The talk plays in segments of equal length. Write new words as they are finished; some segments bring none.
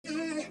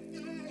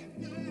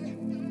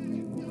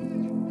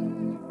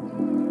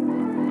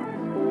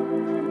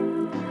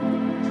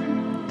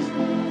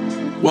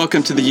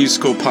Welcome to the Youth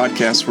School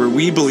Podcast, where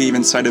we believe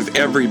inside of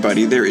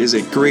everybody there is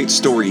a great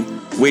story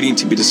waiting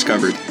to be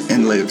discovered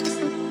and lived.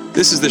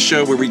 This is the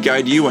show where we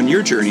guide you on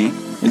your journey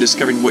in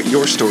discovering what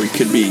your story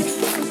could be.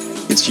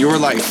 It's your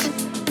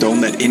life. Don't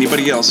let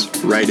anybody else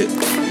write it.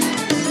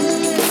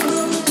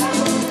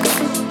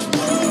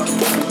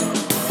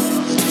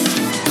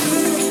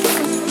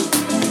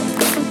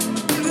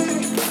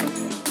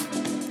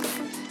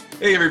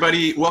 Hey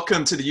everybody,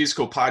 welcome to the Youth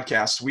School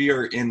Podcast. We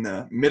are in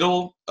the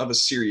middle of a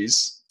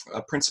series,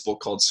 a principle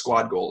called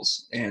squad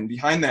goals. And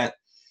behind that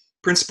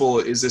principle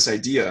is this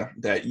idea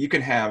that you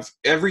can have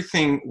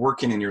everything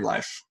working in your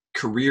life,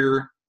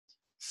 career,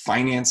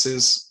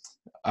 finances,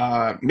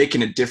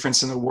 making a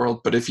difference in the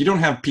world. But if you don't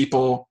have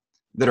people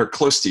that are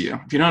close to you,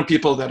 if you don't have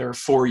people that are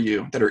for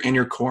you, that are in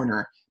your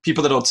corner,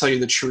 people that will tell you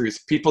the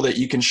truth, people that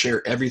you can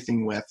share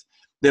everything with,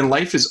 then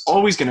life is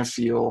always going to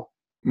feel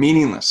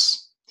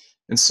meaningless.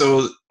 And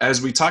so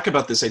as we talk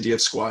about this idea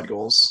of squad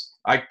goals,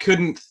 I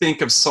couldn't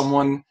think of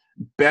someone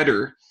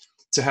better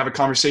to have a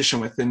conversation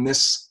with than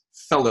this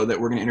fellow that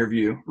we're going to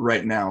interview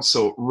right now.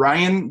 So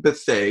Ryan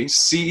Bethea,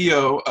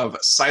 CEO of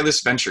Silas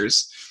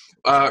Ventures.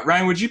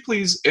 Ryan, would you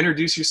please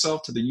introduce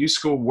yourself to the youth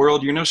school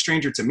world? You're no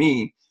stranger to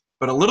me,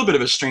 but a little bit of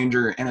a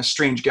stranger and a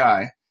strange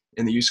guy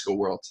in the youth school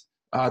world.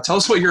 Tell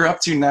us what you're up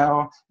to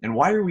now and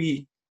why are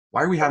we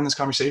having this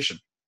conversation?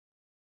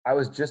 I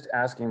was just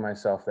asking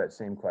myself that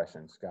same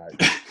question, Scott.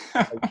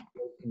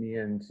 Me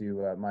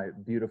into my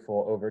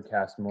beautiful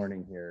overcast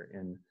morning here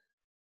in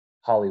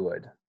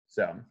Hollywood.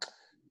 So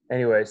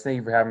anyways, thank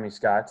you for having me,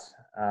 Scott.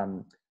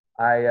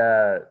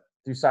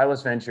 Through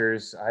Silas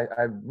Ventures,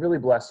 I'm really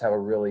blessed to have a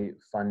really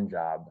fun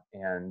job.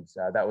 And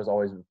that was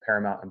always of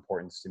paramount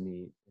importance to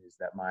me, is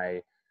that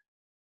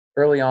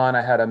early on,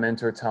 I had a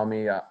mentor tell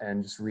me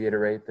and just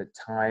reiterate that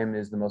time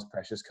is the most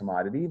precious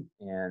commodity,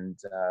 and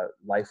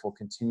life will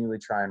continually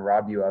try and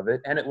rob you of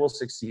it, and it will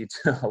succeed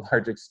to a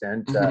large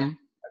extent. I'm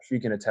sure you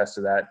can attest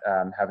to that,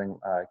 having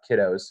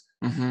kiddos.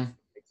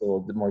 Makes it a little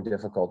bit more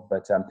difficult,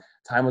 but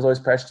time was always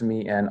precious to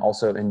me, and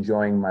also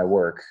enjoying my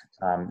work.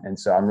 And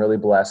so I'm really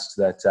blessed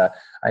that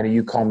I know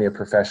you call me a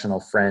professional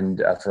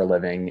friend for a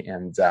living,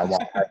 and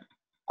while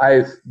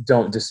I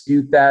don't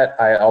dispute that,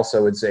 I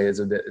also would say it's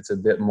a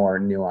bit more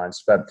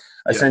nuanced. But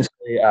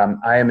essentially,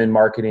 I am in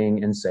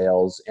marketing and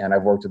sales, and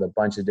I've worked with a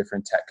bunch of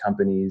different tech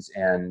companies.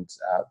 And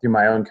through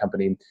my own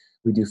company,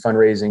 we do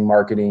fundraising,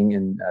 marketing,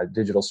 and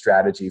digital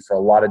strategy for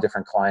a lot of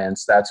different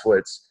clients. That's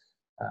what's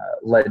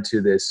led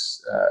to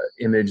this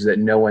image that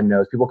no one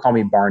knows. People call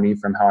me Barney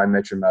from How I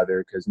Met Your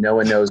Mother, because no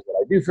one knows what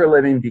I do for a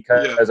living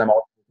because I'm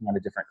always working on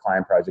a different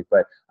client project.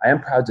 But I am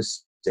proud to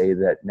say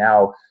that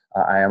now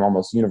I am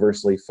almost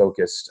universally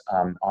focused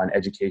on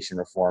education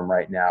reform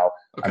right now.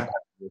 Okay. I'm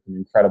with an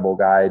incredible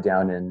guy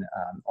down in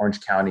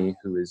Orange County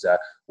who is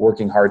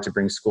working hard to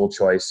bring school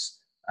choice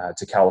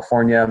to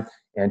California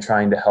and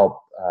trying to help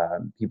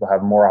people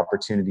have more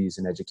opportunities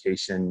in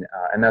education.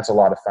 And that's a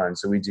lot of fun.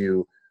 So we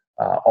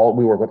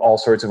we work with all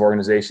sorts of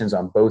organizations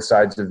on both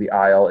sides of the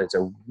aisle. It's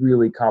a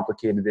really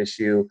complicated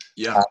issue.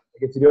 I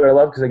get to do what I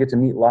love because I get to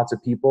meet lots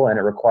of people, and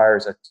it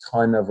requires a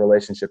ton of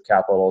relationship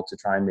capital to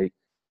try and make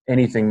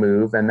anything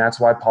move. And that's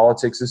why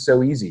politics is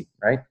so easy,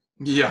 right?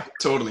 Yeah,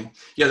 totally.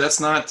 Yeah, that's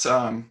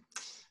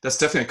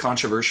definitely a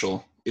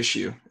controversial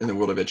issue in the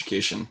world of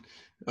education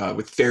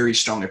with very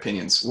strong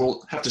opinions.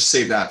 We'll have to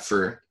save that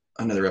for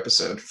another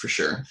episode for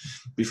sure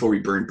before we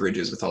burn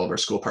bridges with all of our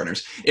school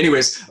partners.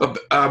 Anyways,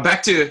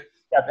 back to...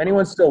 Yeah, if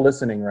anyone's still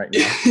listening right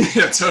now.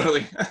 Yeah,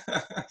 totally.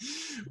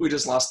 We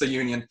just lost the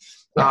union.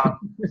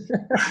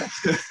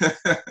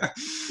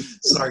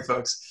 Sorry,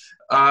 folks.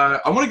 I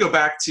want to go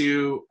back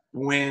to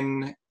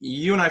when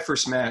you and I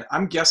first met.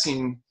 I'm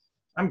guessing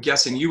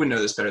you would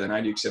know this better than I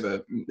do because you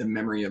have the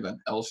memory of an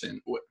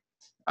elephant.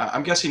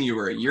 I'm guessing you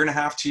were a year and a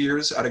half, 2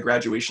 years out of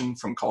graduation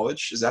from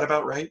college. Is that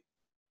about right?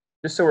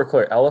 Just so we're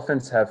clear,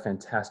 elephants have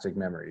fantastic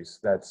memories.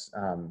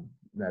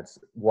 That's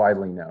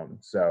widely known.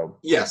 So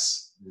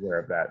yes, aware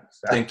of that.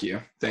 So, Thank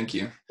you.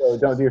 So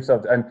don't do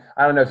yourself.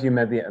 I don't know if you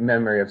meant the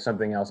memory of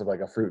something else, of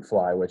like a fruit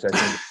fly, which I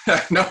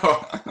think. No,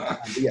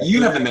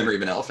 you have the memory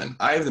of an elephant.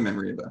 I have the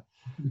memory of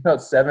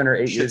about 7 or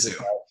 8 years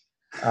ago.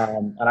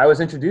 And I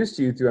was introduced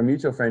to you through a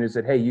mutual friend who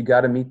said, "Hey, you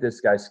got to meet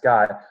this guy,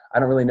 Scott. I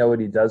don't really know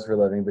what he does for a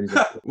living, but he's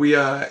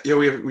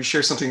we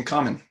share something in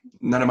common.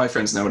 None of my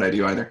friends know what I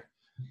do either."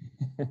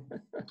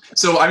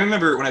 So I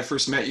remember when I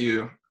first met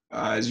you,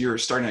 as you were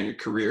starting out your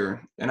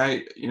career,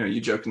 and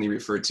you jokingly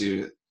referred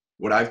to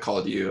what I've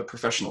called you a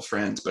professional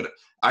friend, but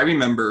I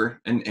remember,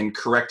 and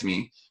correct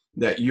me,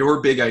 that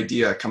your big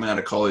idea coming out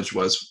of college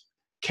was,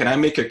 can I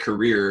make a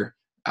career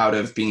out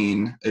of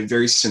being a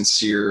very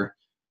sincere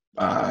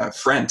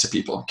friend to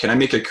people? Can I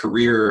make a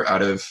career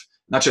out of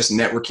not just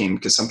networking,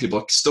 because some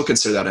people still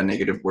consider that a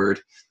negative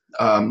word,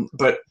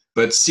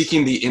 but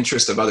seeking the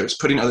interest of others,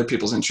 putting other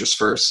people's interests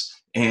first.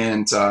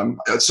 And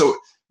so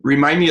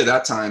remind me of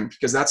that time,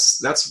 because that's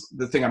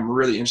the thing I'm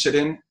really interested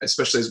in,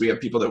 especially as we have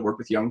people that work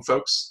with young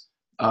folks.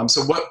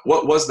 So what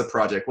was the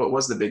project? What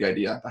was the big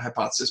idea, the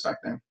hypothesis back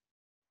then?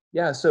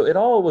 Yeah, so it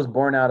all was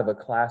born out of a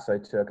class I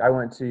took. I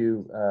went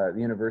to the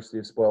University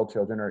of Spoiled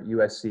Children, or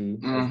USC,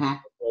 as Mm-hmm.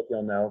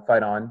 you'll know.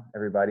 Fight on,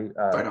 everybody!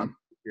 Right on.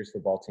 Year's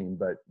football team,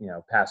 but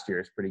past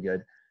years pretty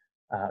good.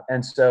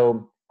 And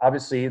so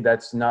obviously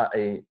that's not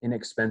a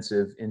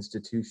inexpensive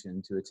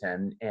institution to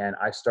attend. And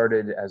I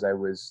started as I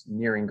was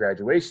nearing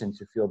graduation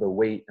to feel the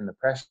weight and the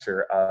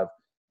pressure of,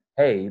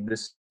 hey,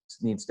 this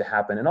needs to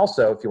happen. And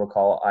also, if you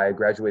recall, I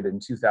graduated in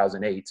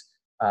 2008,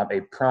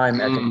 a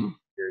prime economic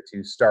year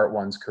to start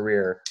one's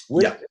career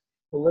with Yeah.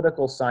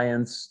 political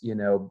science,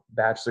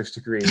 bachelor's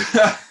degree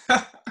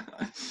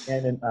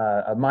and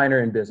a minor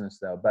in business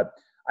though. But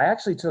I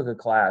actually took a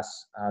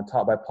class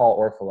taught by Paul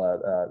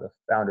Orfila, the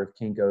founder of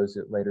Kinko's.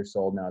 It later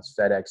sold. Now it's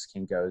FedEx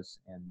Kinko's,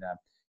 and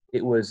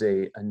it was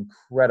an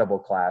incredible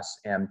class.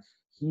 And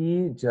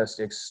he just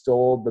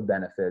extolled the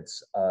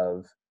benefits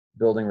of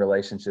building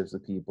relationships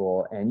with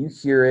people. And you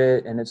hear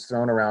it, and it's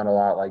thrown around a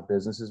lot, like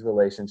businesses,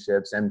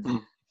 relationships, and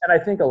I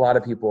think a lot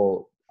of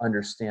people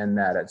understand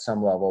that at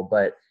some level,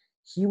 but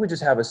he would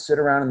just have us sit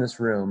around in this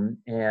room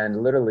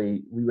and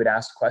literally we would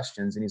ask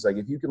questions. And he's like,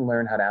 if you can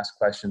learn how to ask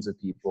questions of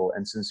people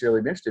and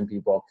sincerely be interested in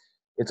people,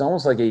 it's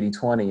almost like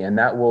 80-20, and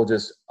that will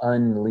just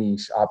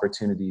unleash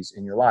opportunities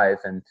in your life.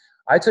 And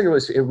I took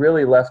it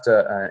really left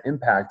an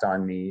impact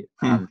on me.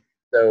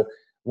 So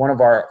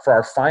for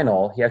our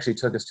final, he actually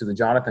took us to the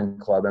Jonathan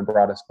Club and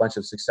brought us a bunch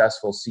of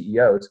successful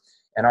CEOs.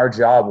 And our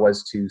job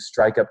was to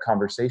strike up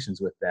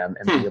conversations with them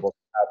and be able to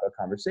have a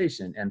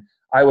conversation. And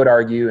I would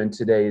argue in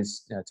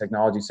today's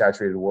technology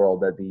saturated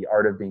world that the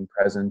art of being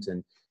present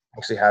and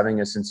actually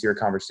having a sincere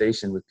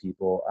conversation with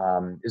people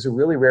is a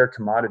really rare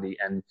commodity.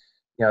 And,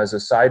 as a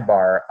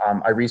sidebar,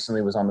 I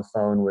recently was on the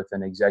phone with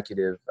an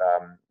executive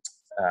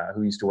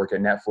who used to work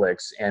at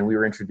Netflix, and we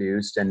were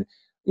introduced. And,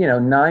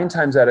 9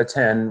 times out of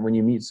 10, when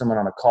you meet someone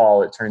on a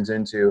call, it turns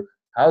into,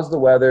 how's the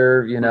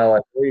weather? Where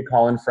are you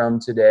calling from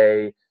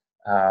today?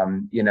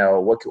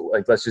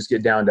 Let's just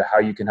get down to how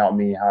you can help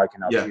me, how I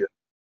can help you.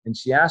 And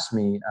she asked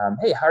me,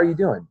 hey, how are you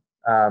doing?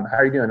 How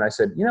are you doing? And I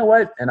said, you know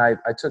what? And I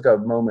took a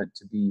moment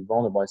to be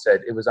vulnerable. I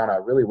said, it was on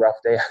a really rough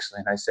day, actually.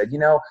 And I said,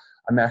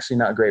 I'm actually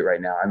not great right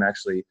now. I'm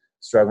actually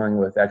struggling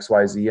with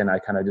XYZ. And I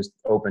kind of just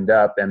opened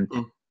up. And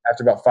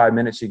after about 5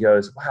 minutes, she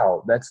goes,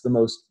 wow, that's the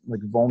most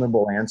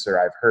vulnerable answer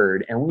I've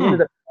heard. And we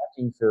ended up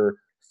talking for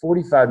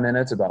 45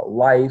 minutes about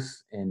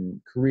life and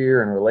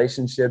career and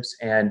relationships.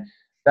 And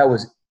that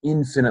was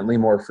infinitely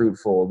more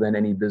fruitful than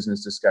any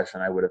business discussion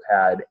I would have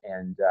had.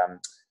 And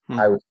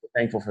I was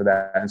thankful for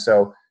that. And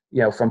so,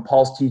 from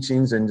Paul's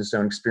teachings and just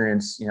own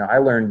experience, I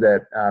learned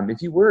that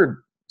if you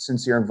were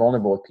sincere and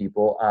vulnerable with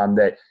people,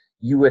 that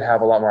you would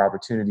have a lot more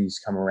opportunities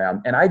come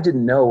around. And I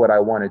didn't know what I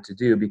wanted to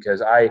do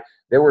because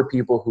there were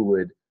people who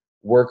would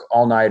work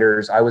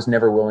all-nighters. I was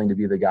never willing to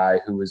be the guy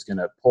who was going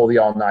to pull the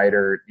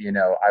all-nighter.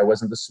 I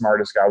wasn't the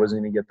smartest guy. I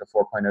wasn't going to get the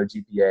 4.0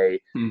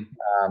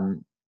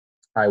 GPA.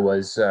 I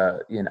was,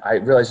 I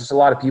realized just a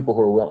lot of people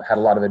who had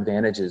a lot of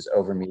advantages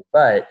over me,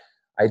 but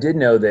I did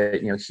know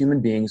that, human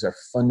beings are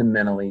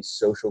fundamentally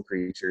social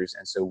creatures.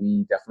 And so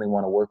we definitely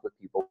want to work with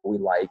people we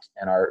like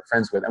and are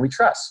friends with and we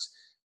trust.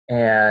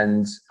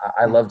 And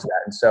I loved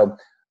that. And so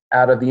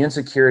out of the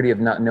insecurity of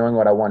not knowing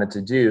what I wanted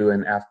to do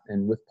and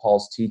with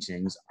Paul's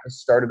teachings, I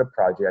started a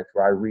project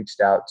where I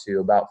reached out to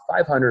about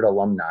 500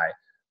 alumni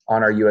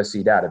on our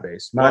USC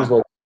database. Might as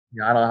well,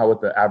 I don't know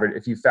what the average,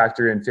 if you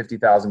factor in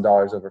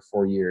 $50,000 over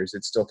 4 years,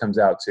 it still comes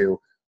out to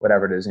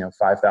whatever it is,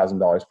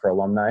 $5,000 per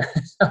alumni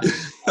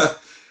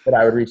that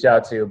I would reach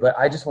out to. But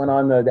I just went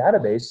on the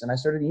database and I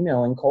started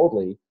emailing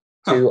coldly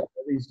to all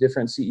these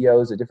different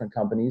CEOs at different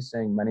companies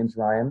saying, my name's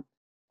Ryan.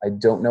 I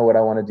don't know what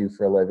I want to do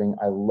for a living.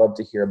 I love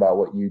to hear about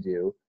what you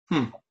do.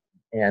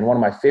 And one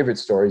of my favorite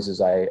stories is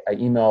I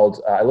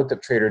emailed, I looked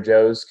up Trader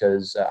Joe's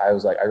because I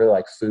was like, I really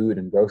like food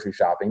and grocery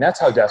shopping.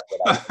 That's how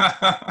desperate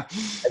I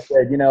was. I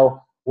said,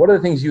 what are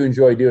the things you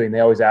enjoy doing?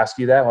 They always ask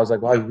you that. I was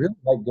like, well, I really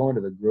like going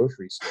to the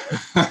grocery store.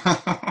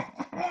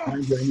 I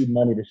need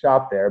money to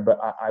shop there, but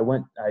I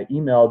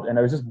emailed, and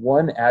there was just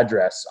one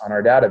address on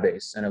our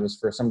database, and it was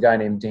for some guy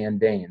named Dan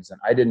Baines, and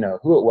I didn't know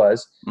who it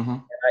was.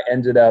 And I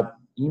ended up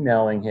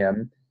emailing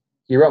him.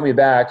 He wrote me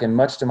back, and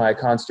much to my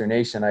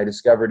consternation, I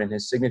discovered in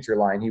his signature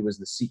line he was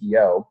the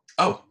CEO.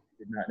 Oh, I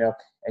did not know,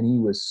 and he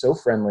was so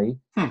friendly.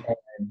 And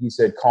he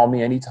said, "Call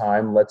me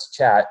anytime. Let's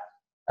chat."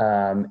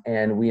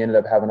 And we ended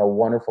up having a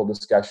wonderful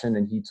discussion.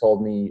 And he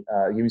told me,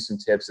 give me some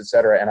tips,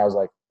 etc. And I was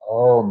like,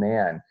 "Oh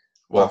man,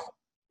 well,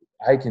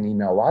 I can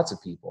email lots of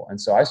people."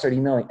 And so I started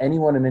emailing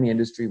anyone in any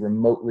industry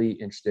remotely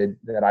interested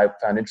that I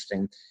found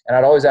interesting. And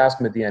I'd always ask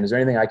them at the end, "Is there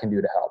anything I can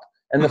do to help?"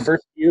 And the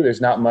first few, there's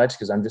not much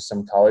because I'm just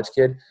some college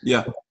kid.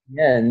 Yeah. But at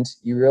the end,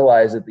 you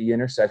realize that the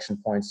intersection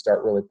points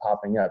start really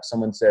popping up.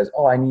 Someone says,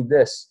 "Oh, I need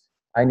this,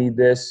 or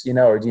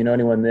do you know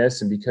anyone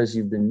this?" And because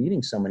you've been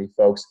meeting so many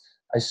folks,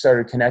 I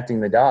started connecting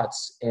the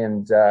dots,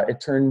 and it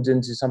turned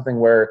into something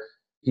where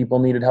people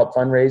needed help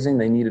fundraising.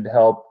 They needed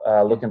help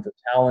looking for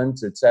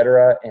talent, et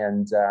cetera.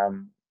 And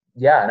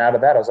and out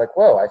of that, I was like,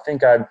 whoa, I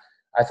think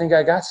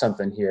I got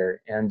something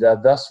here. And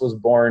thus was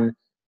born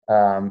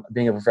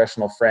being a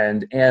professional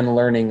friend, and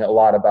learning a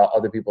lot about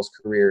other people's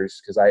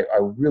careers, because I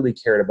really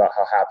cared about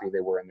how happy they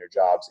were in their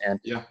jobs. And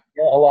Yeah.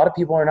 you know, a lot of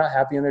people are not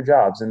happy in their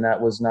jobs, and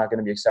that was not going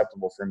to be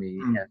acceptable for me.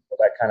 Mm. And so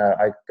that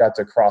I got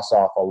to cross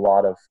off a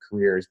lot of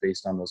careers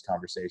based on those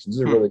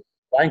conversations.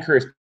 I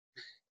encourage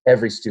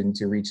every student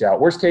to reach out.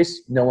 Worst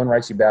case, no one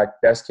writes you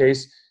back. Best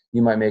case,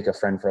 you might make a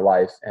friend for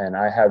life. And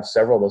I have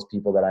several of those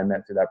people that I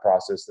met through that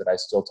process that I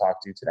still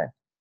talk to today.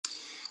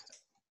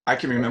 I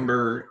can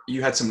remember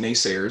you had some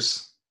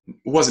naysayers. It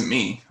wasn't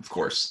me, of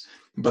course,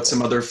 but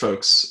some other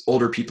folks,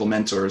 older people,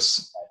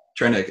 mentors,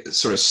 trying to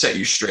sort of set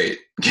you straight.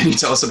 Can you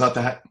tell us about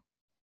that?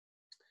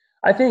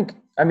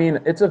 I mean,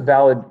 it's a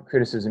valid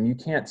criticism. You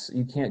can't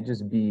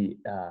just be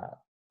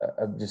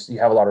you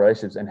have a lot of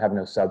relationships and have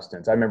no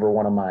substance. I remember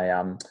one of my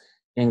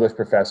English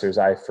professors,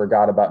 I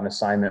forgot about an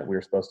assignment we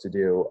were supposed to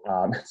do.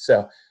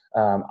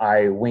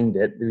 I winged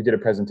it. We did a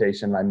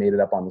presentation and I made it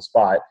up on the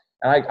spot.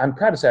 And I'm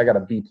proud to say I got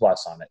a B+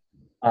 on it,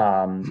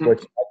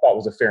 which I thought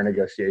was a fair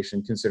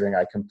negotiation considering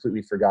I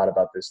completely forgot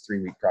about this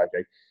 3-week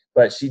project.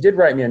 But she did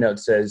write me a note that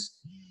says,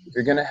 if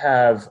you're going to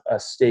have a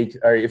steak,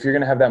 or if you're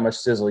going to have that much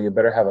sizzle, you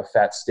better have a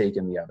fat steak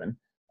in the oven.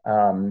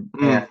 And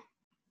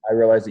I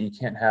realized that you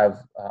can't have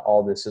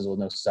all this sizzle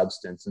with no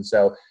substance. And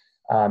so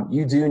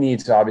you do need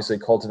to obviously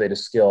cultivate a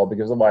skill,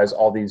 because otherwise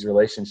all these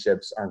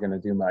relationships aren't going to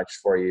do much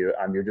for you.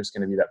 You're just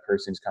going to be that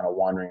person who's kind of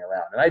wandering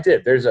around. And I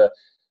did. There's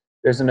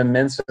an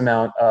immense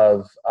amount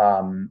of,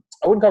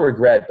 I wouldn't call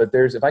regret, but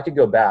if I could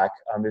go back,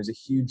 there's a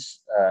huge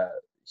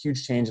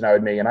change that I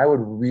would make. And I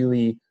would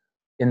really,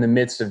 in the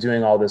midst of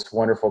doing all this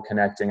wonderful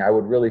connecting, I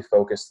would really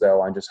focus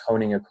though on just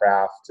honing a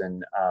craft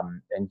and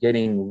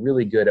getting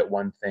really good at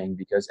one thing,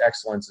 because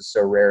excellence is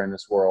so rare in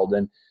this world.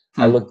 And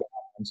I look back,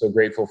 I'm so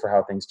grateful for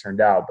how things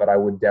turned out, but I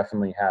would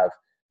definitely have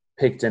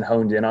picked and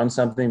honed in on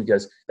something,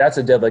 because that's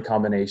a deadly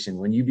combination.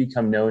 When you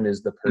become known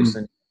as the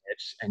person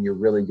and you're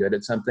really good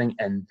at something,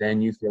 and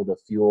then you feel the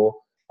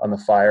fuel on the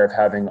fire of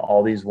having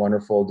all these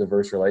wonderful,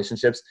 diverse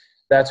relationships,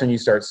 that's when you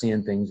start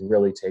seeing things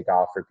really take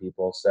off for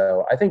people.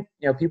 So I think,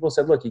 people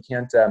said, look, you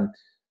can't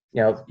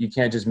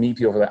just meet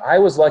people for that. I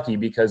was lucky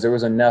because there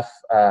was enough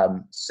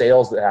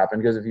sales that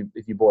happened, because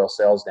if you boil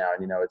sales down,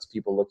 it's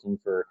people looking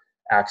for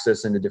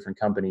access into different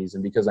companies.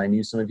 And because I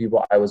knew so many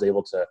people, I was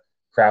able to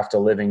craft a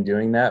living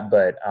doing that.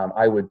 But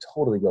I would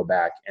totally go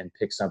back and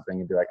pick something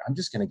and be like, I'm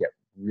just going to get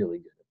really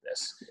good at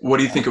this. What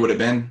do you think it would have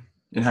been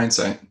in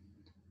hindsight?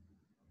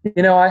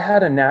 I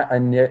had a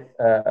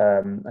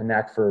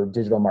knack for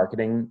digital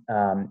marketing,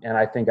 and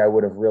I think I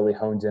would have really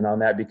honed in on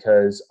that,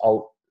 because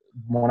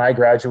when I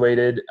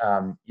graduated,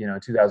 in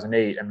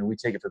 2008, I mean, we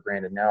take it for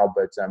granted now,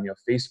 but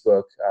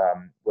Facebook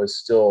was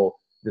still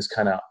this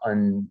kind of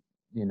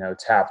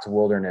tapped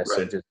wilderness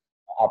of just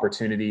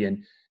opportunity,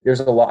 and there's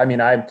a lot. I mean,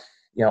 I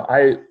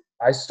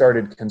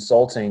started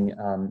consulting,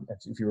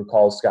 if you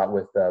recall, Scott,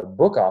 with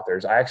book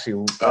authors. I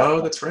actually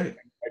that's right.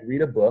 I'd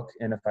read a book,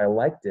 and if I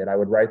liked it, I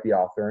would write the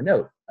author a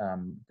note.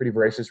 Pretty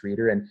voracious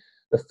reader. And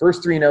the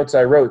first 3 notes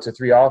I wrote to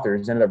 3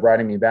 authors ended up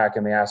writing me back,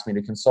 and they asked me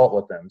to consult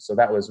with them. So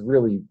that was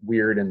really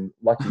weird and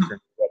lucky for me.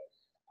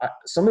 But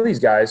some of these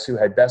guys who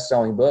had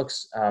best-selling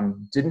books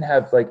didn't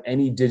have like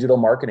any digital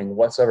marketing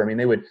whatsoever. I mean,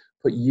 they would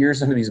put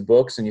years into these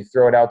books, and you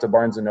throw it out to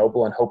Barnes &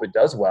 Noble and hope it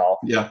does well.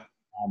 Yeah.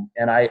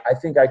 And I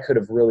think I could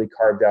have really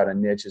carved out a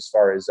niche as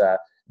far as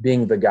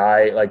being the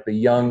guy, like the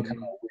young kind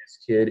of whiz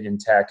kid in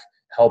tech,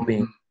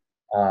 helping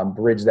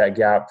bridge that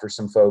gap for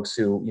some folks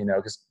who,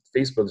 because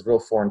Facebook's a real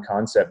foreign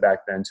concept back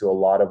then to a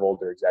lot of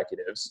older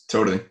executives.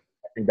 Totally.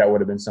 I think that would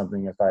have been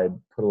something, if I had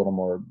put a little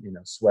more,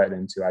 sweat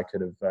into, I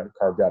could have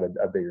carved out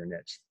a bigger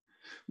niche.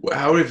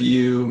 How have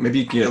you, maybe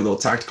you can get a little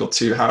tactical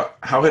too, how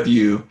have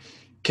you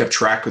kept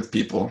track with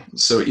people?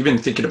 So even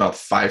thinking about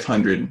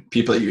 500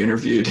 people that you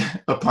interviewed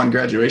upon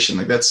graduation,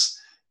 like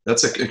that's an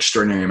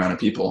extraordinary amount of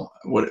people.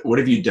 What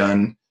have you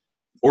done?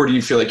 Or do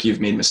you feel like you've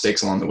made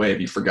mistakes along the way?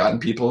 Have you forgotten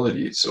people?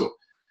 So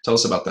tell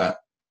us about that.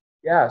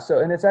 Yeah. So,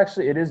 and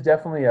it is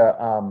definitely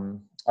a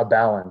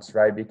balance,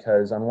 right?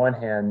 Because on one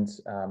hand,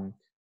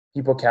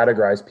 people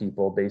categorize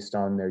people based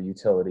on their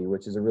utility,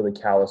 which is a really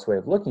callous way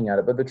of looking at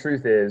it. But the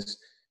truth is,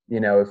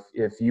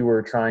 if you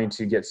were trying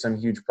to get some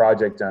huge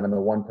project done and the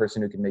one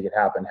person who could make it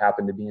happen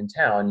happened to be in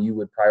town, you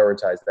would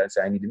prioritize that and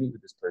say, I need to meet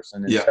with this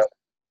person. And so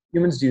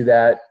humans do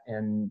that.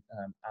 And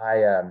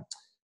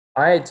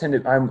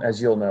I'm,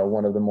 as you'll know,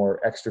 one of the more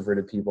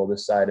extroverted people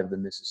this side of the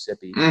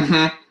Mississippi.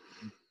 Mm-hmm.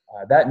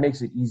 That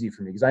makes it easy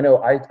for me, because I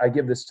know I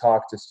give this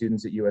talk to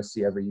students at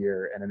USC every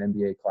year in an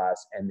MBA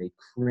class, and they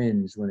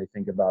cringe when they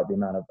think about the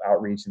amount of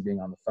outreach and being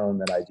on the phone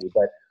that I do.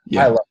 But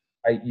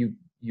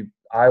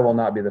I will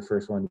not be the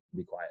first one to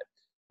be quiet.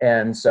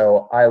 And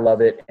so I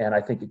love it, and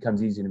I think it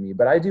comes easy to me.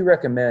 But I do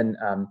recommend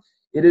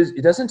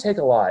it doesn't take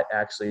a lot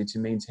actually to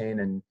maintain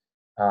and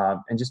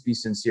just be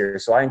sincere.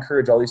 So I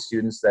encourage all these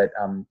students that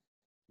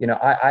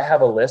I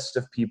have a list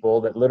of people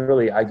that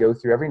literally I go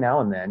through every now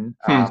and then.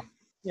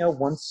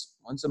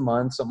 Once a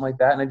month, something like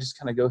that. And I just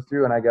kind of go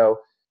through and I go,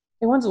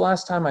 hey, when's the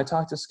last time I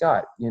talked to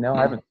Scott? I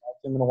haven't talked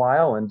to him in a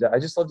while, and I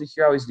just love to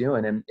hear how he's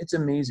doing. And it's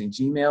amazing.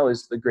 Gmail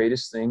is the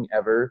greatest thing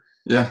ever.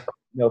 Yeah.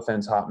 No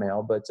offense,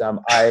 Hotmail, but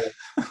I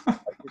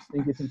just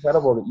think it's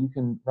incredible that you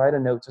can write a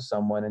note to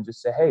someone and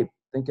just say, hey,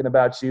 thinking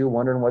about you,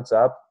 wondering what's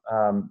up.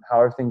 How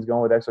are things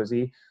going with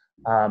XYZ?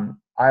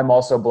 I'm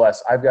also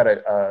blessed.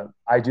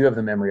 I do have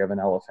the memory of an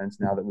elephant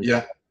now that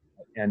Yeah.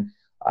 and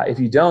if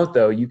you don't,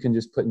 though, you can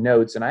just put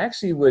notes. And I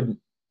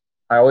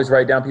always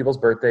write down people's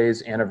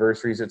birthdays,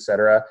 anniversaries,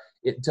 etc.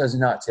 It does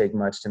not take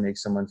much to make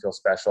someone feel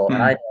special.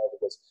 And I know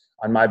because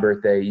on my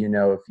birthday,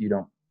 if you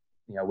don't,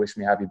 wish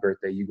me happy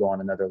birthday, you go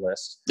on another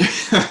list.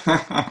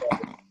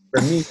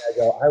 For me,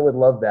 I would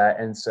love that.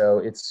 And so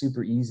it's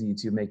super easy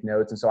to make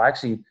notes. And so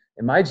actually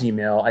in my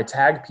Gmail, I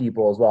tag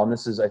people as well. And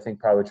this is, I think,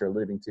 probably what you're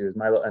alluding to is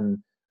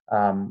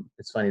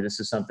it's funny. This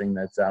is something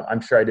that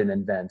I'm sure I didn't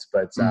invent,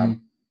 but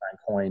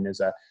coin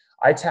is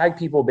I tag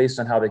people based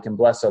on how they can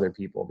bless other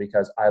people,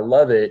 because I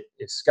love it.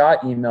 If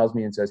Scott emails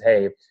me and says,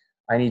 hey,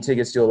 I need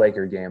tickets to a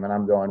Laker game. And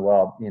I'm going,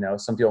 well,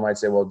 some people might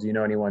say, well, do you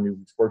know anyone who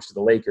works for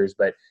the Lakers?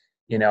 But,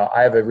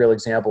 I have a real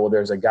example.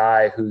 There's a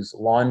guy whose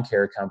lawn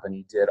care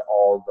company did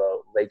all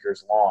the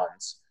Lakers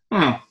lawns.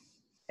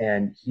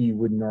 And he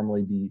wouldn't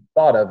normally be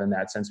thought of in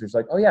that sense. He was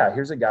like, oh yeah,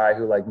 here's a guy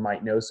who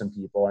might know some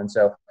people. And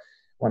so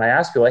when I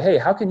ask people, hey,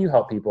 how can you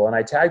help people? And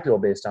I tag people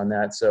based on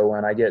that. So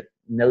when I get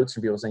notes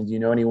from people saying, do you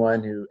know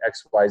anyone who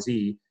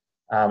XYZ?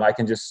 I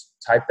can just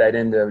type that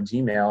into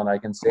Gmail and I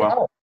can say,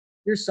 oh,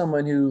 here's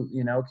someone who,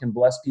 can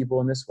bless people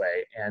in this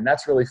way. And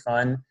that's really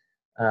fun.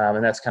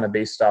 And that's kind of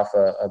based off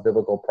a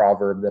biblical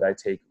proverb that I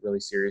take really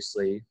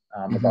seriously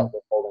about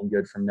withholding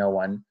good from no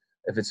one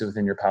if it's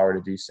within your power to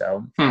do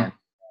so. And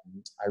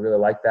I really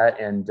like that.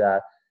 And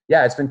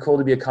it's been cool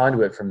to be a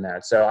conduit from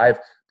that. So I've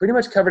pretty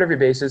much covered every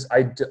basis.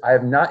 I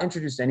have not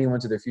introduced anyone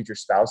to their future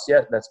spouse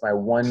yet. That's my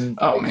one.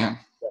 Oh man,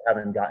 I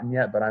haven't gotten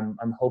yet, but I'm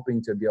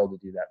hoping to be able to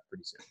do that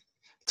pretty soon.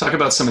 Talk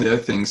about some of the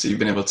other things that you've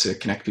been able to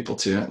connect people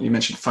to. You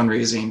mentioned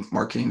fundraising,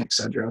 marketing,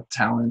 etc.,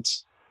 talent.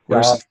 What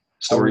are some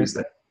stories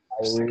that?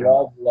 I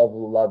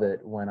love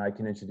it when I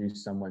can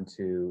introduce someone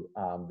to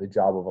the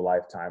job of a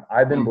lifetime.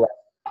 I've been blessed.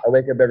 I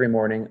wake up every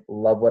morning,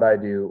 love what I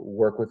do,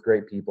 work with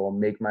great people,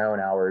 make my own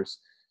hours.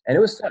 And it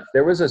was tough.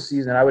 There was a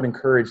season I would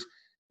encourage,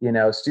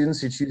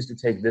 students who choose to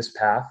take this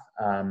path,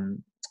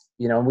 and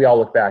we all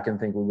look back and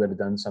think we would have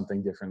done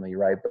something differently,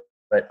 right?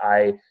 But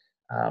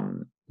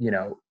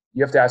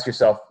you have to ask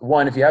yourself,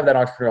 one, if you have that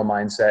entrepreneurial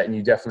mindset and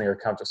you definitely are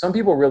comfortable. Some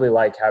people really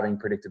like having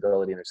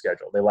predictability in their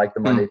schedule. They like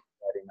the Monday,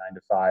 Friday, 9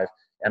 to 5,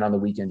 and on the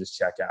weekend just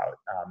check out.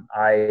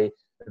 I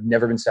have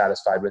never been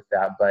satisfied with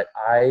that, but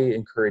I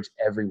encourage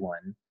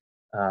everyone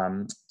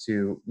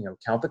to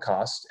count the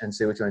cost and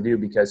say what you want to do,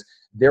 because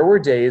there were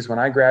days when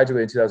I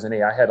graduated in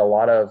 2008, I had a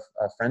lot of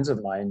friends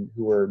of mine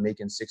who were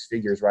making six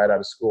figures right out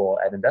of school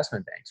at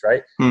investment banks,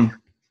 right?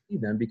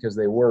 Them because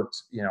they worked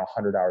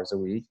 100 hours a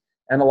week,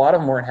 and a lot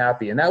of them weren't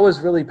happy. And that was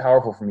really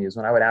powerful for me, is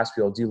when I would ask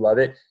people, do you love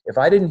it? If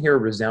I didn't hear a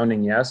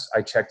resounding yes,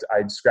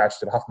 I'd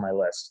scratched it off my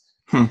list.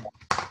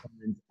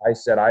 And I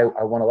said, I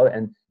want to love it.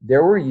 And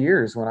there were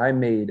years when I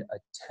made a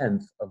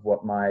tenth of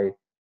what my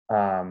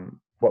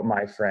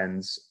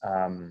friends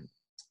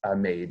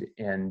made.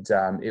 And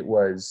it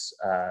was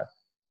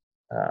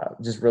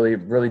just really,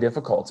 really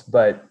difficult,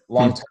 but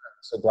long term.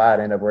 So glad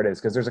I ended up where it is,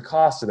 because there's a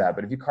cost to that.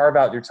 But if you carve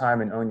out your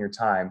time and own your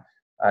time,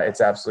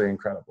 it's absolutely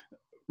incredible.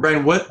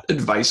 Ryan, what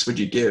advice would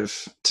you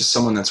give to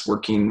someone that's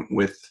working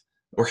with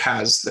or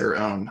has their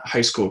own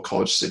high school,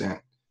 college student?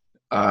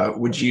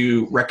 Would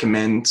you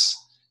recommend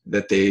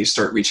that they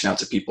start reaching out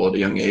to people at a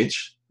young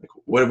age?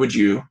 What would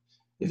you,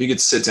 if you could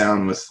sit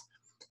down with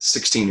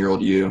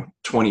 16-year-old you,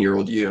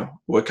 20-year-old you,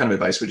 what kind of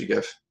advice would you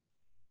give?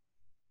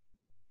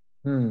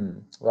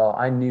 Well,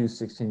 I knew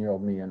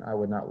 16-year-old me, and I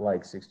would not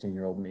like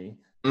 16-year-old me.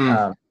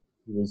 It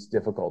was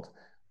difficult.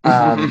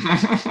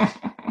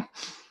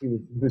 It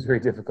was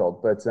very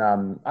difficult, but it's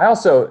funny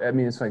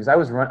because I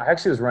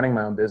actually was running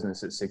my own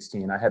business at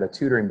 16. I had a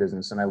tutoring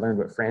business, and I learned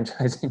what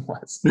franchising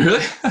was.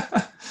 Really?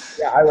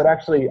 Yeah,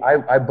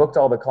 I booked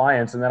all the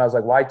clients, and then I was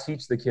like, why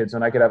teach the kids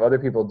when I could have other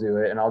people do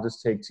it, and I'll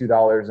just take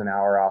 $2 an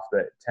hour off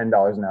the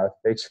 $10 an hour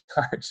they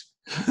charge,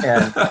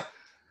 and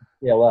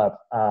scale up,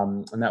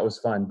 and that was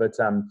fun. But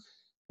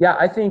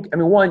I think,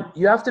 one,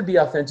 you have to be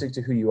authentic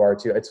to who you are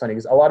too. It's funny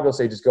because a lot of people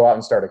say just go out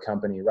and start a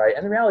company, right?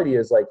 And the reality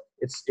is,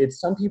 it's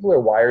some people are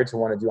wired to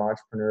want to do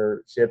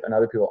entrepreneurship and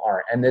other people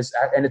aren't. And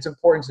it's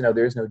important to know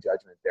there's no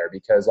judgment there,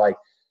 because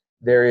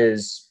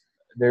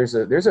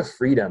there's a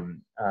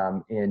freedom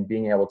in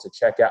being able to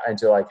check out and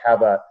to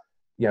have a,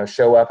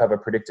 show up, have a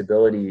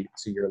predictability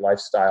to your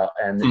lifestyle.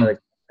 And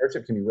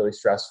entrepreneurship can be really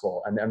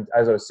stressful. And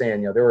as I was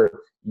saying, there were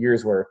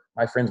years where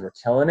my friends were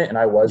killing it and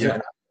I wasn't. Yeah.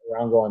 And I was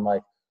around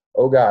going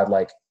oh God,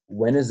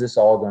 when is this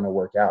all going to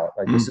work out?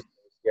 This is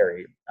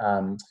scary.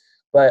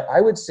 But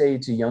I would say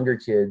to younger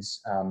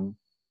kids,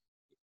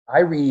 I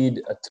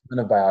read a ton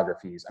of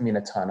biographies.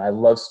 A ton. I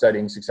love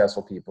studying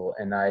successful people,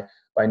 and I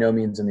by no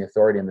means am the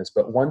authority in this.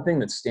 But one thing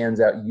that stands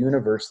out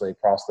universally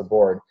across the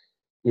board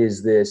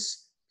is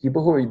this: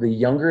 people who are, the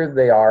younger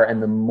they are and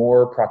the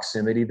more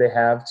proximity they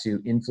have to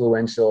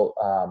influential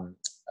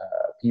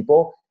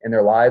people in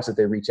their lives that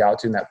they reach out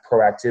to, and that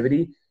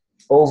proactivity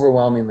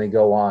overwhelmingly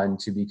go on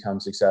to become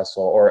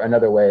successful. Or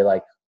another way,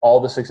 like all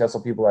the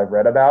successful people I've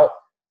read about,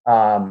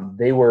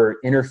 they were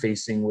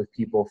interfacing with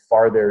people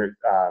farther,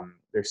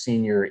 their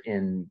senior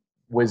in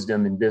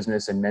wisdom and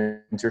business and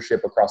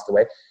mentorship across the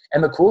way.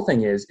 And the cool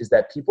thing is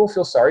that people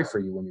feel sorry for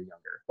you when you're younger.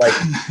 Like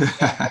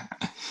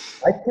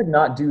I could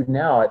not do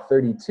now at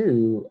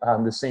 32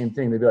 the same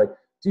thing. They'd be like,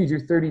 dude, you're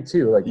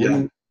 32. Like, what do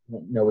you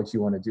know what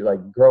you want to do?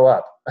 Like, grow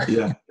up.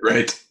 Yeah,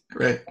 right.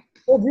 I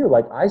still do.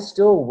 Like, I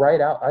still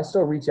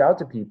reach out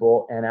to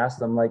people and ask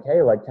them, like,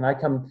 hey, like, can I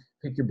come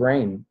pick your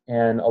brain?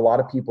 And a lot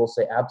of people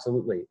say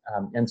absolutely.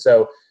 And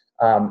so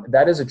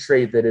that is a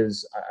trait that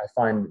is, I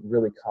find,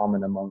 really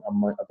common among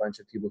a bunch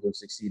of people who have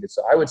succeeded.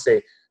 So I would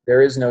say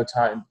there is no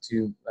time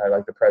to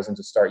like the present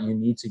to start. You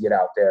need to get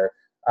out there.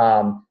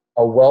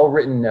 A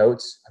well-written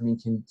note, I mean,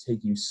 can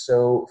take you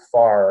so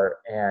far,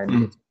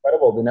 and it's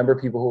incredible the number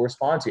of people who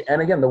respond to you.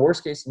 And again, the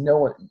worst case, no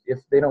one, if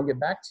they don't get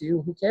back to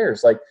you, who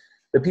cares? Like,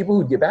 the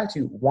people who get back to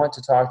you want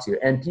to talk to you.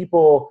 And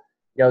people,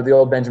 you know, the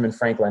old Benjamin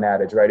Franklin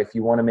adage, right? If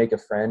you want to make a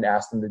friend,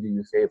 ask them to do you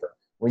a favor.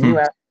 When you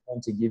ask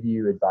them to give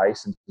you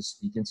advice and to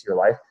speak into your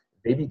life,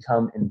 they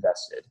become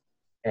invested.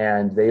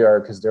 And they are,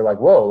 because they're like,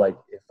 whoa, like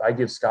if I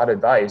give Scott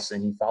advice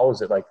and he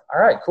follows it, like, all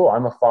right, cool,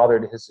 I'm a father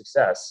to his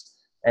success.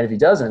 And if he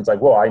doesn't, it's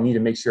like, well, I need to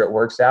make sure it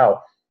works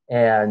out.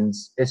 And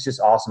it's just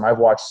awesome. I've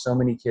watched so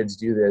many kids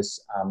do this.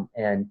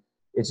 And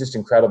it's just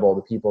incredible,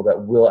 the people that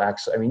will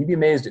actually, I mean, you'd be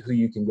amazed at who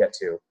you can get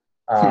to.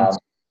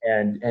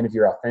 And if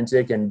you're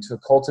authentic, and to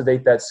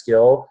cultivate that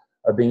skill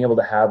of being able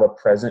to have a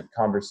present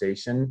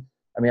conversation.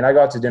 I mean, I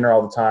go out to dinner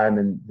all the time,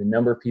 and the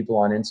number of people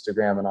on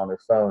Instagram and on their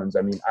phones,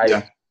 I mean,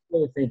 I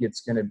really think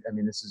it's going to, I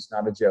mean, this is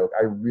not a joke.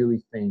 I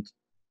really think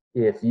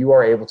if you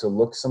are able to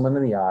look someone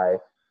in the eye,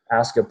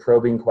 ask a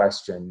probing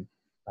question,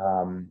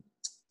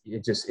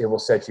 it will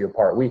set you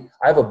apart.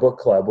 I have a book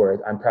club where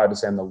I'm proud to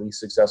say I'm the least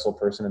successful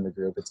person in the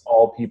group. It's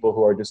all people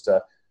who are just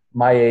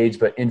my age,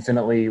 but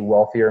infinitely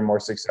wealthier and more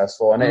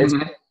successful. And it's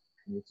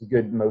a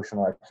good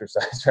emotional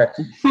exercise, right?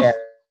 And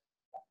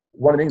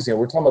one of the things, you know,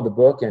 we're talking about the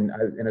book, and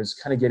I was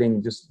kind of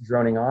getting just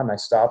droning on. And I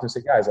stopped and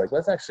said, guys, like,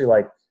 let's actually,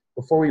 like,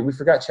 before we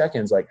forgot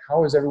check-ins, like,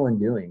 how is everyone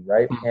doing,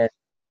 right? And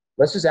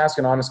let's just ask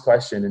an honest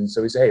question. And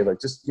so we say, hey, like,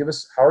 just give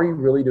us, how are you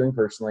really doing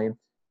personally,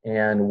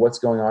 and what's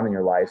going on in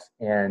your life?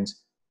 And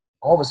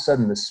all of a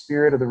sudden, the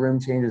spirit of the room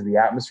changes, the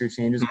atmosphere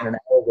changes, and an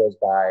hour goes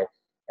by,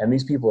 and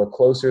these people are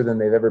closer than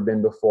they've ever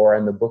been before,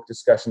 and the book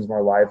discussion's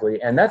more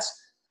lively. And that's,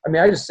 I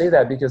mean, I just say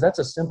that because that's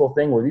a simple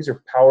thing where these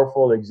are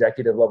powerful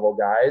executive level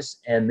guys,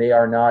 and they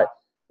are not,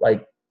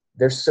 like,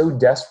 they're so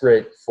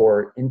desperate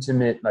for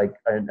intimate, like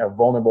a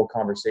vulnerable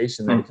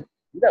conversation that if you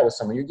do that with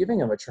someone, you're giving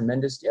them a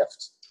tremendous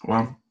gift.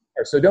 Wow.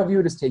 So don't view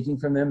it as taking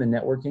from them and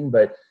networking,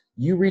 but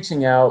you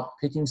reaching out,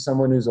 picking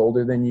someone who's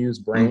older than you's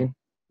brain,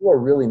 you are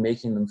really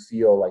making them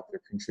feel like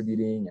they're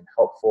contributing and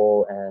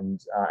helpful.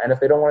 And if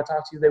they don't want to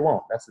talk to you, they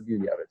won't. That's the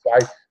beauty of it. So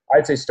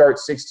I'd say start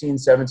 16,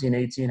 17,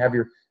 18, have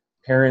your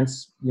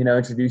parents, you know,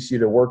 introduce you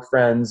to work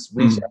friends,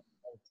 reach out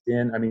to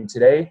LinkedIn. I mean,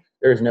 today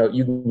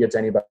you can get to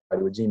anybody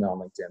with Gmail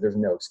and LinkedIn. There's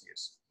no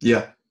excuse.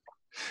 Yeah.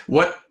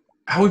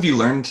 How have you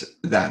learned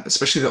that,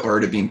 especially the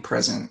art of being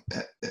present?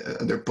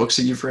 Are there books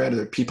that you've read? Are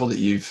there people that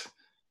you've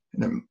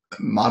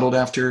modeled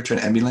after, trying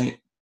to emulate?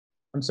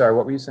 I'm sorry,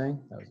 what were you saying?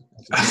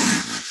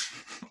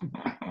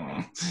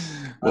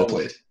 Well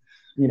played.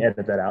 You can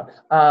edit that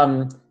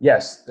out.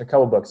 Yes, a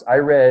couple books. I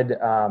read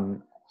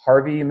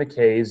Harvey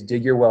Mackay's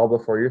Dig Your Well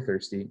Before You're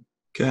Thirsty.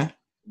 Okay.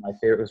 My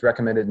favorite, was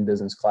recommended in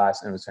business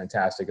class, and it was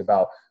fantastic,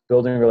 about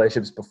building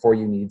relationships before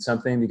you need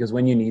something, because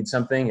when you need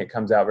something, it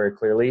comes out very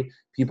clearly.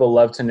 People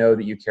love to know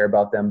that you care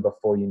about them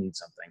before you need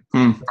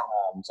something.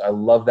 So I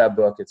love that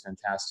book. It's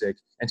fantastic.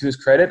 And to his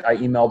credit, I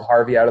emailed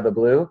Harvey out of the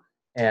blue,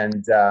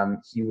 and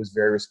he was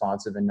very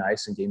responsive and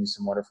nice and gave me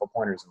some wonderful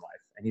pointers in life.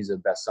 And he's a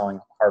best-selling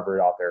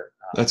Harvard author.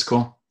 That's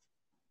cool.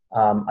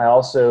 I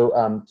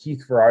also,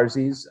 Keith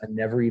Ferrazzi's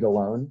Never Eat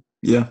Alone.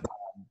 Yeah.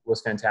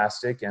 Was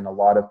fantastic, and a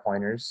lot of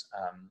pointers.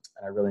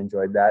 And I really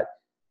enjoyed that.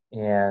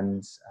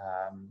 And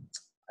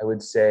I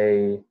would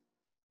say,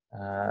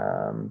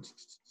 I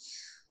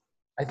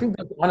think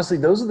that, honestly,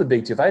 those are the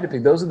big two. If I had to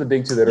pick, those are the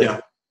big two that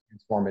are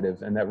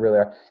informative and that really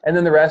are. And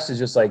then the rest is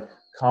just like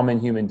common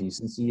human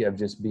decency of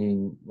just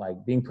being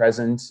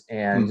present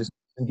and just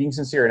being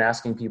sincere and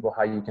asking people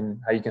how you can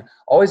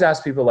always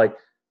ask people, like,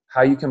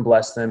 how you can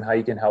bless them, how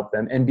you can help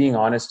them, and being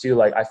honest too.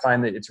 Like, I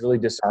find that it's really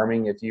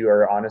disarming if you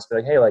are honest, be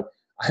like, hey, like,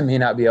 I may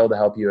not be able to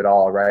help you at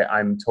all, right?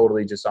 I'm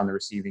totally just on the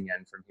receiving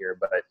end from here,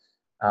 but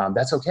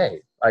that's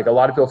okay. Like, a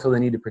lot of people feel they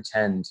need to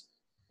pretend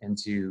and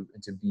to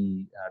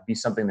be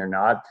something they're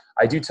not.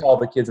 I do tell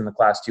the kids in the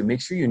class too,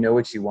 make sure you know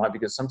what you want,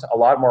 because a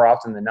lot more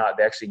often than not,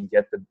 they actually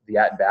get the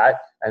at bat,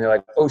 and they're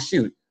like, oh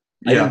shoot,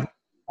 and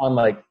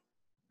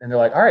they're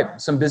like, all right,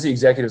 some busy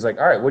executives like,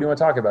 all right, what do you want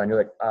to talk about? And you're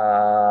like,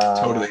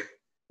 totally.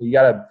 You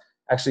got to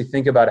actually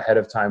think about ahead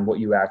of time what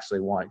you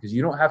actually want, because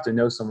you don't have to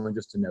know someone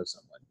just to know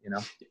someone, you know?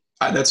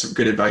 That's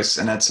good advice.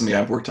 And that's something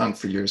I've worked on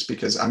for years,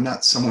 because I'm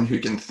not someone who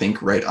can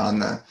think right on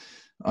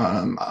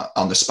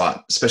on the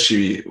spot,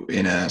 especially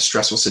in a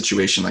stressful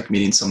situation like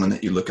meeting someone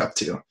that you look up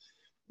to.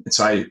 And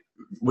so I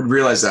would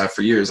realize that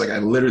for years, like I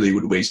literally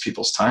would waste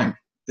people's time.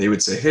 They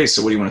would say, "Hey,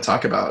 so what do you want to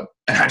talk about?"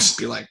 And I'd just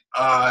be like,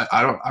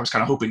 I was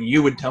kind of hoping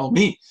you would tell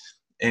me.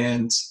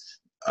 And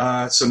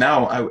so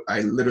now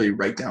I literally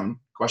write down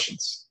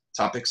questions,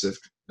 topics of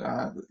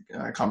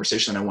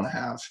conversation that I want to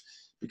have,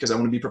 because I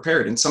want to be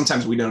prepared. And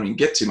sometimes we don't even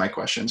get to my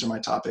questions or my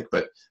topic,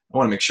 but I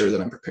want to make sure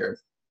that I'm prepared.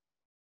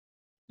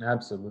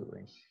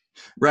 Absolutely.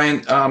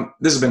 Ryan,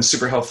 this has been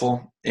super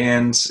helpful.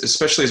 And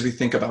especially as we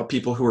think about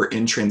people who are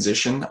in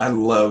transition, I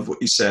love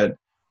what you said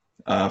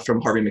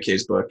from Harvey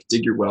McKay's book,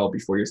 Dig Your Well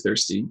Before You're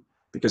Thirsty,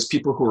 because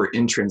people who are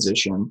in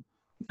transition,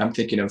 I'm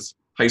thinking of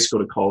high school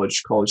to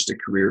college, college to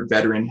career,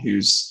 veteran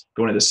who's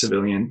going to the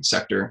civilian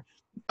sector.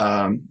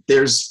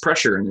 There's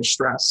pressure and there's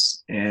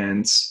stress.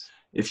 And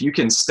if you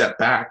can step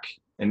back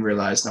and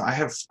realize, no, I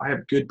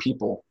have good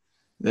people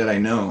that I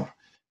know,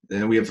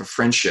 then we have a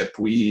friendship,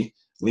 we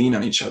lean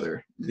on each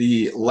other,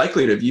 the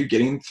likelihood of you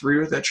getting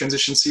through that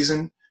transition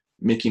season,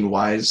 making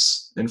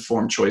wise,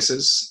 informed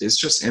choices is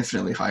just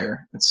infinitely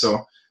higher. And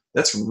so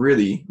that's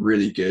really,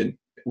 really good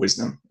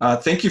wisdom.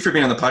 Thank you for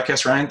being on the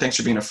podcast, Ryan. Thanks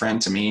for being a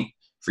friend to me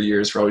for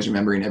years, for always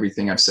remembering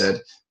everything I've said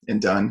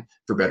and done,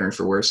 for better and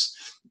for worse.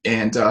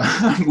 And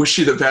wish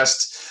you the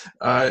best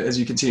as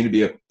you continue to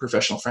be a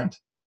professional friend.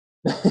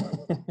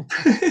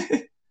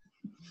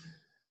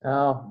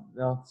 Oh,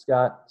 no,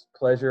 Scott, it's a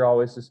pleasure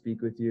always to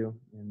speak with you,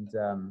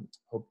 and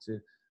hope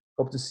to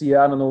see you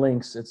out on the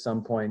links at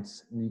some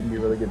point. You can be a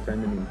really good friend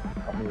to me.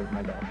 Help me with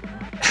my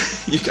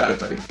golf. You got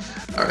it, buddy.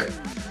 All right.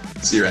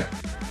 See you, Ryan.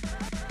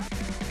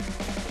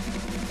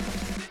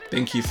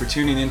 Thank you for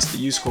tuning into the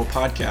U School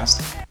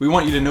podcast. We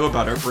want you to know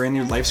about our brand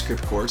new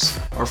LifeScript course.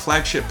 Our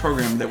flagship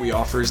program that we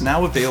offer is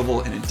now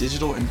available in a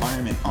digital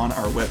environment on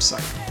our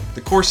website.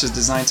 The course is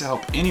designed to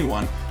help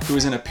anyone who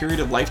is in a period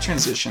of life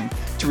transition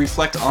to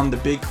reflect on the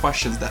big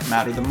questions that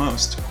matter the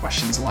most.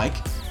 Questions like,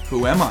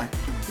 who am I?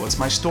 What's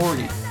my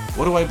story?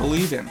 What do I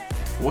believe in?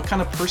 What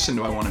kind of person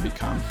do I want to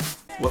become?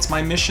 What's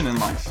my mission in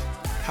life?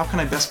 How can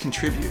I best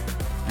contribute?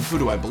 And who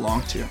do I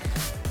belong to?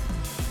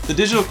 The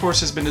digital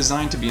course has been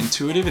designed to be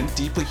intuitive and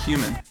deeply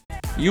human.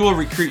 You will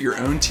recruit your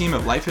own team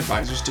of life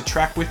advisors to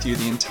track with you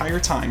the entire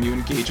time you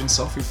engage in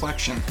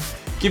self-reflection,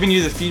 giving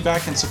you the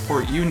feedback and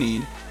support you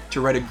need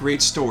to write a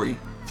great story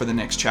for the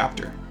next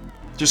chapter.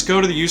 Just go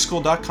to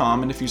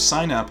theuschool.com, and if you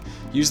sign up,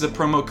 use the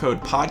promo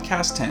code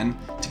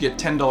PODCAST10 to get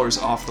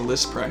 $10 off the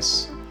list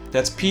price.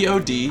 That's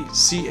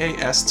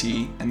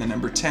PODCAST and the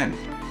number 10.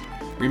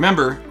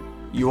 Remember,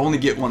 you only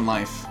get one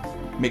life.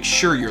 Make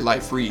sure your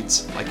life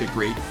reads like a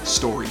great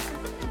story.